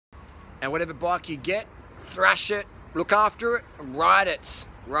And whatever bike you get, thrash it, look after it, ride it.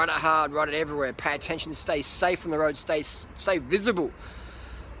 Ride it hard, ride it everywhere. Pay attention, stay safe on the road, stay visible.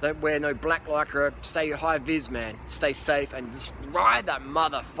 Don't wear no black lycra, stay high vis, man. Stay safe and just ride that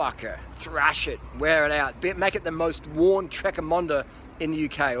motherfucker. Thrash it, wear it out. Make it the most worn Trek Emonda in the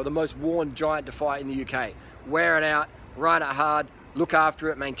UK, or the most worn giant Defy in the UK. Wear it out, ride it hard, look after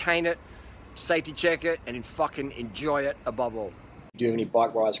it, maintain it, safety check it, and fucking enjoy it above all. If you do have any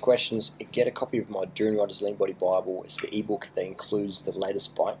bike riders questions, get a copy of my Durianriders Lean Body Bible. It's the ebook that includes the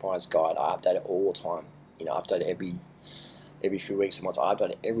latest bike riders guide. I update it all the time. You know, I update it every few weeks or months. I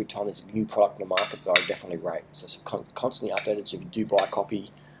update it every time there's a new product in the market that I definitely rate. So it's constantly updated. So if you do buy a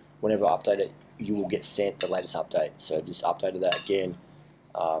copy, whenever I update it, you will get sent the latest update. So just updated that again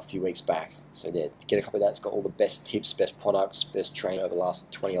a few weeks back. So yeah, get a copy of that. It's got all the best tips, best products, best training over the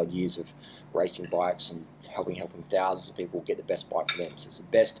last 20 odd years of racing bikes and helping thousands of people get the best bike for them. So it's the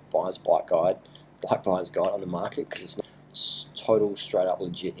best bike buyer's guide on the market, because it's total straight up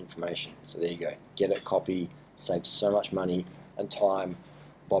legit information. So there you go. Get a copy. Save so much money and time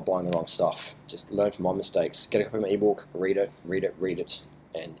by buying the wrong stuff. Just learn from my mistakes. Get a copy of my ebook, read it,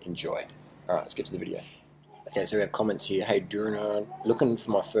 and enjoy. Alright, let's get to the video. Okay, so we have comments here. Hey Durian, looking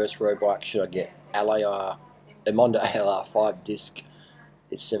for my first road bike. Should I get ALR, Emonda ALR 5 disc?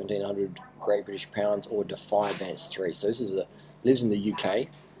 It's 1700 Great British Pounds, or Defy Advanced 3. So this is lives in the UK.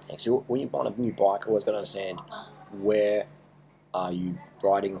 And so when you're buying a new bike, always got to understand where are you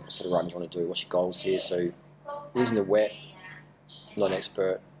riding, what sort of riding you want to do, what's your goals here. So using the wet, not an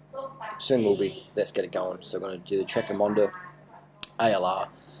expert, soon will be. Let's get it going. So we're going to do the Trek Emonda ALR.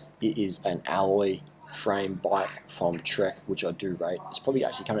 It is an alloy frame bike from Trek, which I do rate. It's probably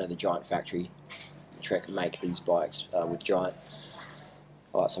actually coming out of the Giant factory. Trek make these bikes with Giant.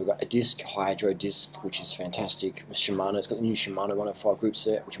 Alright, so we've got a disc, hydro disc, which is fantastic. With Shimano, it's got the new Shimano 105 group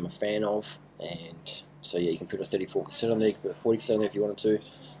set, which I'm a fan of. And so yeah, you can put a 34 cassette on there, you can put a 40 cassette on there if you wanted to.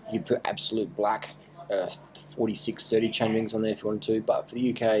 You can put absolute black 4630 chain rings on there if you wanted to, but for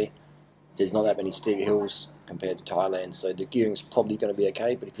the UK there's not that many steep hills compared to Thailand, so the gearing's probably going to be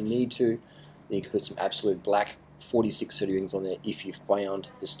okay. But if you need to, then you can put some absolute black 4630 rings on there if you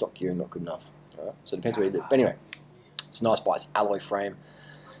found the stock gearing not good enough. Alright, so it depends where you live. But anyway, it's a nice bike, it's alloy frame.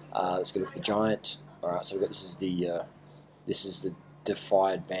 Let's go look at the Giant. Alright, so we've got this is the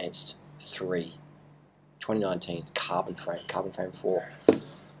Defy Advanced 3 2019. It's carbon frame 4.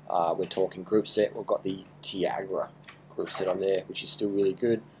 We're talking group set. We've got the Tiagra group set on there, which is still really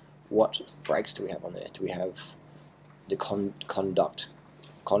good. What brakes do we have on there? Do we have the Conduct?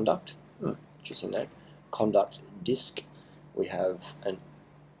 Interesting name. Conduct disc. We have a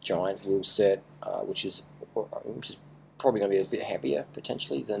Giant wheel set, which is probably going to be a bit heavier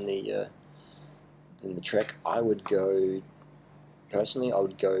potentially than the Trek. Personally, I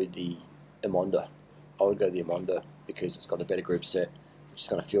would go the Emonda. I would go the Emonda because it's got the better group set, which is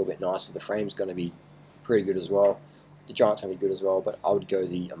going to feel a bit nicer. The frame's going to be pretty good as well. The Giant's going to be good as well, but I would go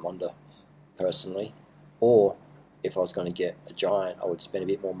the Emonda personally. Or if I was going to get a Giant, I would spend a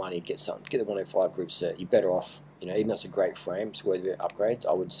bit more money, get the 105 group set. You're better off, you know, even though it's a great frame, it's worthy of upgrades.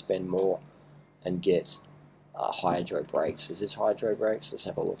 I would spend more and get hydro brakes. Is this hydro brakes? Let's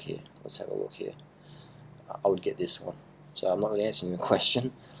have a look here. I would get this one. So I'm not really answering your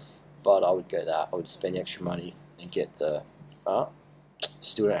question, but I would go that. I would spend the extra money and get the.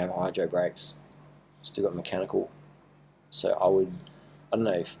 Still don't have hydro brakes. Still got mechanical. So I don't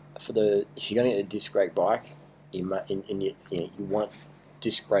know if you're going to get a disc brake bike, you want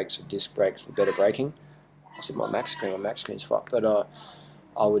disc brakes for better braking. I said my max screen's fucked, but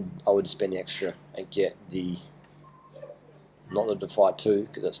I would spend the extra and get not the Defy 2,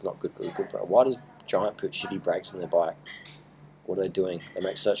 because that's not good. Why does Giant put shitty brakes on their bike? What are they doing? They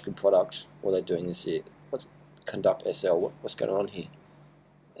make such good product. What are they doing this year? What's Conduct SL? What's going on here?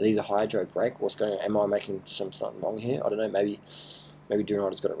 Are these a hydro brake? What's going on? Am I making something wrong here? I don't know. Maybe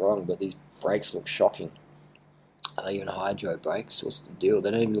Durianriders got it wrong, but these brakes look shocking. Are they even hydro brakes? What's the deal?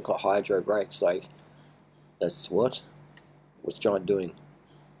 They don't even look like hydro brakes. Like, that's what? What's Giant doing?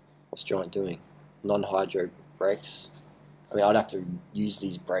 Non-hydro brakes. I mean, I'd have to use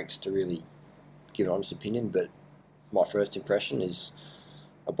these brakes to really give an honest opinion, but my first impression is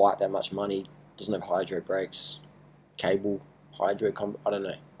a bike that much money doesn't have hydro brakes, cable, hydro. I don't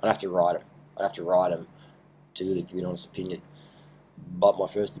know. I'd have to ride them to really give you an honest opinion. But my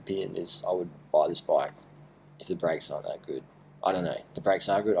first opinion is I would buy this bike if the brakes aren't that good. I don't know. The brakes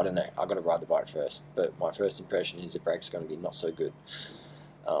are good. I don't know. I've got to ride the bike first. But my first impression is the brakes are going to be not so good,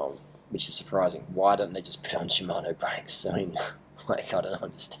 which is surprising. Why don't they just put on Shimano brakes? I mean, like, I don't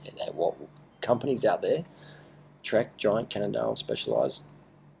understand that. What companies out there? Trek, Giant, Cannondale, Specialized,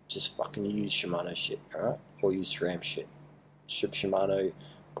 just fucking use Shimano shit, alright? Or use SRAM shit. Shimano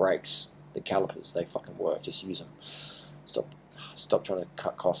brakes, the calipers, they fucking work. Just use them. Stop trying to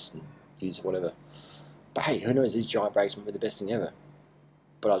cut costs and use whatever. But hey, who knows? These giant brakes might be the best thing ever.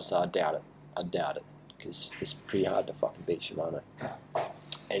 But I'd say I doubt it. I doubt it, because it's pretty hard to fucking beat Shimano.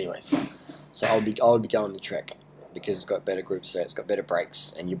 Anyways, so I would be going the Trek, because it's got better group set, it's got better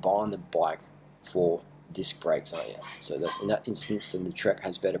brakes, and you're buying the bike for disc brakes, aren't you? So that's in that instance, then the Trek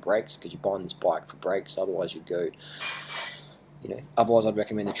has better brakes, because you're buying this bike for brakes. Otherwise, you'd go, you know. Otherwise, I'd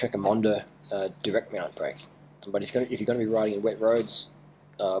recommend the Trek Emonda direct mount brake. But if you're going to be riding in wet roads,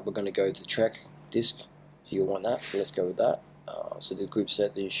 we're going to go with the Trek disc. You'll want that, so let's go with that. So the group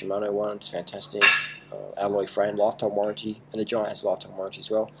set, the Shimano one, it's fantastic. Alloy frame, lifetime warranty, and the Giant has lifetime warranty as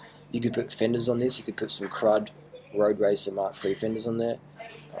well. You could put fenders on this. You could put some crud Road Racer Mark III fenders on there.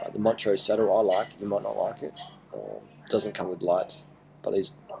 The Montrose saddle I like. You might not like it. Doesn't come with lights, but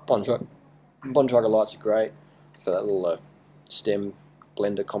these Bontrager lights are great. For that little stem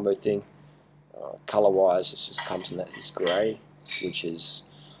blender combo thing. Color wise, this just comes in this grey, which is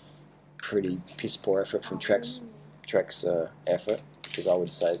pretty piss poor effort from Trek's effort, because I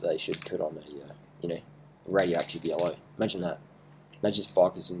would say they should put on a you know, radioactive yellow. Imagine that. Imagine this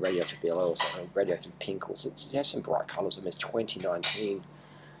bike is in radioactive yellow or something, radioactive pink, or something. It has some bright colours. I mean, it's 2019.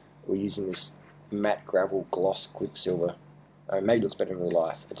 We're using this matte gravel gloss quicksilver. Maybe it looks better in real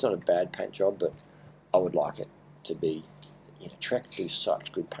life. It's not a bad paint job, but I would like it to be. You know, Trek do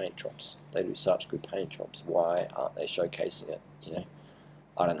such good paint jobs. They do such good paint jobs. Why aren't they showcasing it? You know,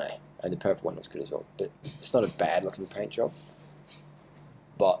 I don't know. And the purple one looks good as well. But it's not a bad looking paint job.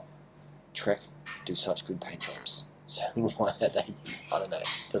 But Trek do such good paint jobs. So why are they? I don't know.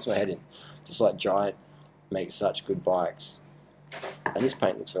 That's my head in. Just like Giant makes such good bikes, and this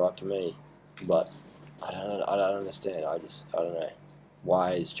paint looks alright to me. But I don't understand. I don't know.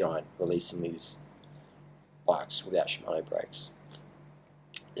 Why is Giant releasing these bikes without Shimano brakes?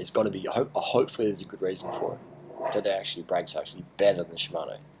 There's got to be. Hopefully, there's a good reason for it. That they actually brakes are actually better than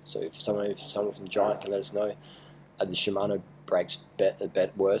Shimano. So if someone from Giant can let us know, are the Shimano brakes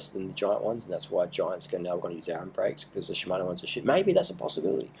worse than the Giant ones, and that's why Giant's going to use our own brakes, because the Shimano ones are shit. Maybe that's a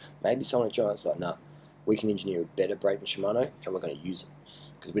possibility. Maybe someone at Giant's like, nah, we can engineer a better brake than Shimano, and we're going to use it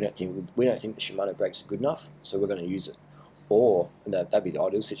because we don't think the Shimano brakes are good enough, so we're going to use it. Or that'd be the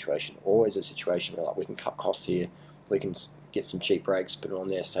ideal situation. Or is a situation where like we can cut costs here, we can get some cheap brakes, put it on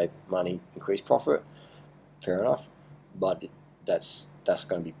there, save money, increase profit. Fair enough, but that's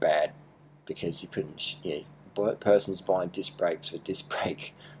going to be bad, because you're putting, you know, person's buying disc brakes for disc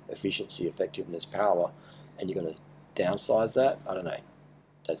brake efficiency, effectiveness, power, and you're going to downsize that. I don't know.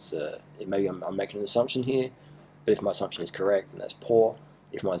 That's maybe I'm making an assumption here, but if my assumption is correct, then that's poor.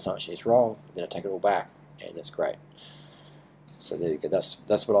 If my assumption is wrong, then I take it all back, and that's great. So there you go.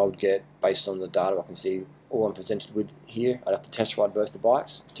 That's what I would get based on the data I can see. All I'm presented with here, I'd have to test ride both the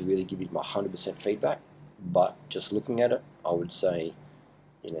bikes to really give you my 100% feedback. But just looking at it, I would say,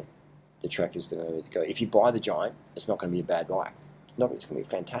 you know, the Trek is the way to go. If you buy the Giant, it's not going to be a bad bike. It's going to be a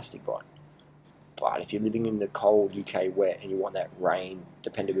fantastic bike. But if you're living in the cold UK wet and you want that rain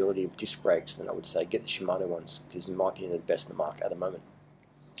dependability of disc brakes, then I would say get the Shimano ones, because in my opinion they're the best in the market at the moment.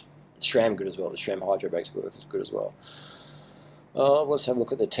 The SRAM good as well. The SRAM Hydro brakes work is good as well. Let's have a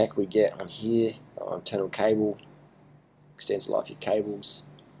look at the tech we get on here. Internal cable, extends the life of your cables.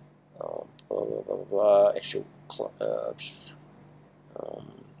 Blah, blah, blah, blah. Extra. Let's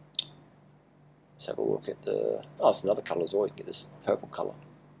have a look at the. Oh, it's another colour as well. You can get this purple colour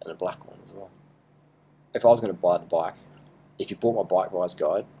and a black one as well. If I was going to buy the bike, if you bought my bike buyer's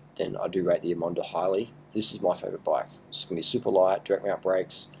guide, then I do rate the Emonda highly. This is my favourite bike. It's going to be super light, direct mount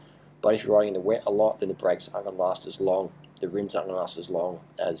brakes. But if you're riding in the wet a lot, then the brakes aren't going to last as long. The rims aren't going to last as long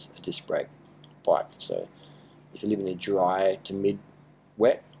as a disc brake bike. So if you're living in dry to mid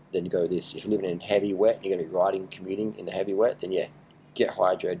wet, then go with this. If you're living in heavy wet and you're going to be riding, commuting in the heavy wet, then yeah, get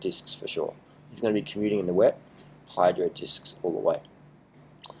hydro discs for sure. If you're going to be commuting in the wet, hydro discs all the way.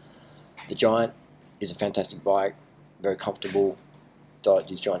 The Giant is a fantastic bike, very comfortable.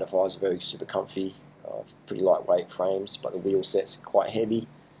 These Giant Defys are very super comfy, pretty lightweight frames, but the wheel sets are quite heavy,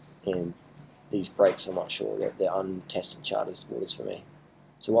 and these brakes I'm not sure, they're untested charters waters for me.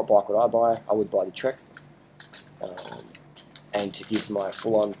 So what bike would I buy? I would buy the Trek. And to give my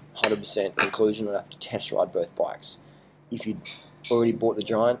full-on 100% conclusion, I'd have to test ride both bikes. If you already bought the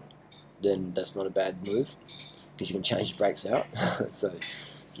Giant, then that's not a bad move, because you can change the brakes out. So you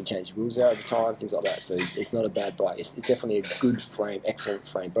can change the wheels out over time, things like that. So it's not a bad bike. It's definitely a good frame, excellent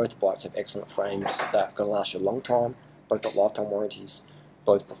frame. Both bikes have excellent frames that are going to last you a long time. Both got lifetime warranties.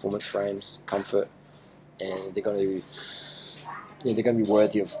 Both performance frames, comfort, and they're going to yeah, they're going to be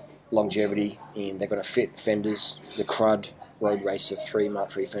worthy of longevity, and they're going to fit fenders. The CRUD Road Racer 3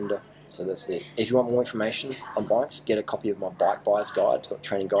 Mark III fender. So that's it. If you want more information on bikes, get a copy of my bike buyer's guide. It's got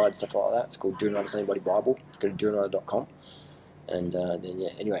training guides, stuff like that. It's called Durianriders Anybody Bible. Go to durianrider.com. And then, yeah,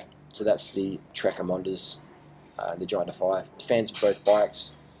 anyway, so that's the Trek Emondas, the Giant Defy. Fans of both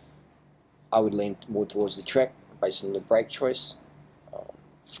bikes, I would lean more towards the Trek based on the brake choice.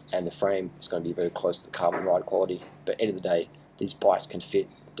 And the frame is going to be very close to the carbon ride quality. But at the end of the day, these bikes can fit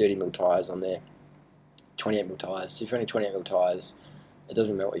 30mm tyres on there, 28mm tyres. So if you're only 28mm tyres, it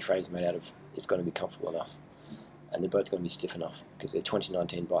doesn't matter what your frame's made out of, it's going to be comfortable enough. And they're both going to be stiff enough because they're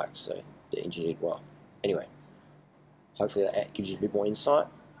 2019 bikes, so they're engineered well. Anyway, hopefully that gives you a bit more insight.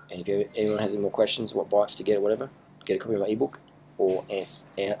 And if anyone has any more questions, what bikes to get or whatever, get a copy of my ebook or ask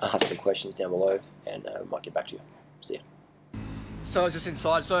some questions down below, and I might get back to you. See ya. So I was just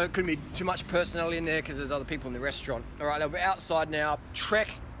inside, so it couldn't be too much personality in there because there's other people in the restaurant. Alright, now we're outside now.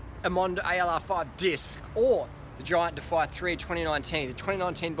 Trek Emonda ALR 5 disc, or the Giant Defy 3 2019. The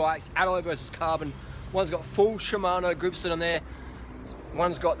 2019 bikes, alloy versus carbon. One's got full Shimano group set on there.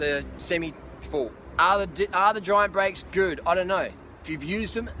 One's got the semi-full. Are the Giant brakes good? I don't know. If you've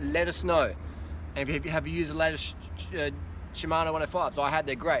used them, let us know. And if you have used the latest Shimano 105s, I had,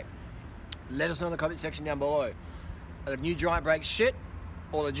 they're great. Let us know in the comment section down below. Are the new Giant brakes shit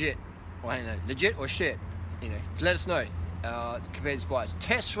or legit? Well, I don't know, legit or shit? You know, so let us know. Compare these bikes.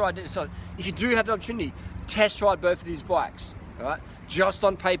 Test ride. So if you do have the opportunity, test ride both of these bikes. All right. Just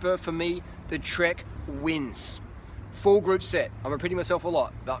on paper, for me, the Trek wins. Full group set. I'm repeating myself a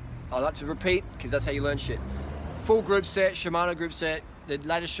lot, but I like to repeat because that's how you learn shit. Full group set, Shimano group set, the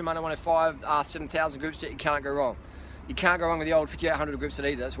latest Shimano 105 R7000 group set. You can't go wrong. You can't go wrong with the old 5800 group set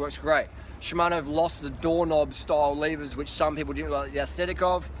either. This works great. Shimano have lost the doorknob style levers, which some people didn't like the aesthetic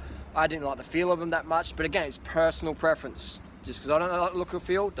of. I didn't like the feel of them that much, but again, it's personal preference. Just because I don't like the look or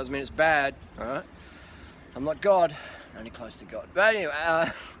feel doesn't mean it's bad. All right. I'm not God, I'm only close to God. But anyway,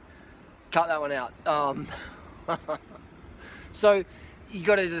 cut that one out. So you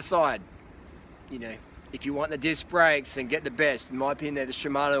got to decide. You know, if you want the disc brakes, then get the best. In my opinion, they're the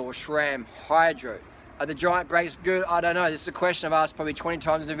Shimano or SRAM Hydro. Are the Giant brakes good? I don't know. This is a question I've asked probably 20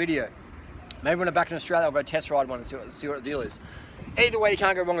 times in the video. Maybe when I'm back in Australia, I'll go test ride one and see what the deal is. Either way, you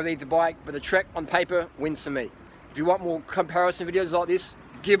can't go wrong with either bike, but the Trek on paper wins for me. If you want more comparison videos like this,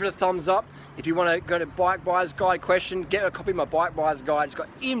 give it a thumbs up. If you want to go to Bike Buyer's Guide question, get a copy of my Bike Buyer's Guide. It's got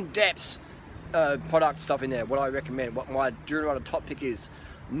in-depth product stuff in there, what I recommend, what my Durianrider top pick is.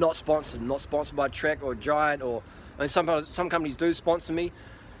 Not sponsored by Trek or Giant, or I mean, some companies do sponsor me,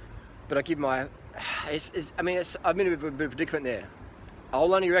 but I give my, I'm in a bit of a predicament there.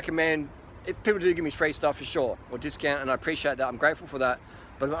 I'll only recommend, if people do give me free stuff for sure, or discount, and I appreciate that, I'm grateful for that,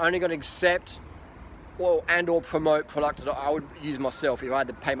 but I'm only going to accept or promote products that I would use myself if I had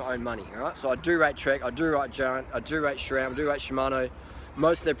to pay my own money. Alright, so I do rate Trek, I do rate Giant, I do rate SRAM, I do rate Shimano.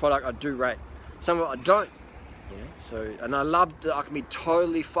 Most of their product I do rate. Some of it I don't. You know, so, and I love that I can be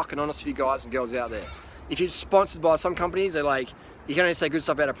totally fucking honest with you guys and girls out there. If you're sponsored by some companies, they're like, you can only say good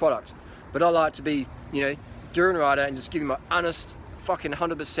stuff about a product. But I like to be, you know, Durianrider and just give you my honest, fucking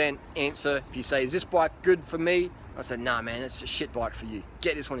 100% answer. If you say, is this bike good for me? I say, nah man, it's a shit bike for you.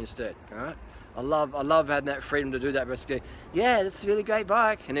 Get this one instead, alright? I love having that freedom to do that versus go, yeah, that's a really great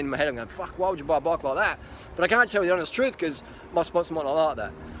bike. And then in my head I'm going, fuck, why would you buy a bike like that? But I can't tell you the honest truth because my sponsor might not like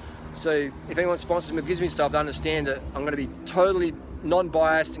that. So if anyone sponsors me, gives me stuff, they understand that I'm going to be totally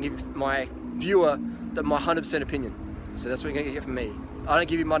non-biased and give my viewer my 100% opinion. So that's what you're going to get from me. I don't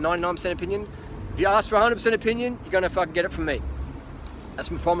give you my 99% opinion. If you ask for 100% opinion, you're going to fucking get it from me.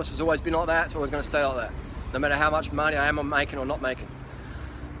 That's my promise. It's always been like that. It's always going to stay like that. No matter how much money I am making or not making.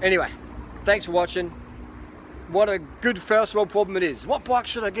 Anyway, thanks for watching. What a good first world problem it is. What bike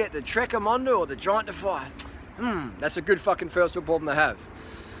should I get? The Trek Emonda or the Giant Defy? That's a good fucking first world problem to have.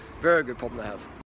 Very good problem to have.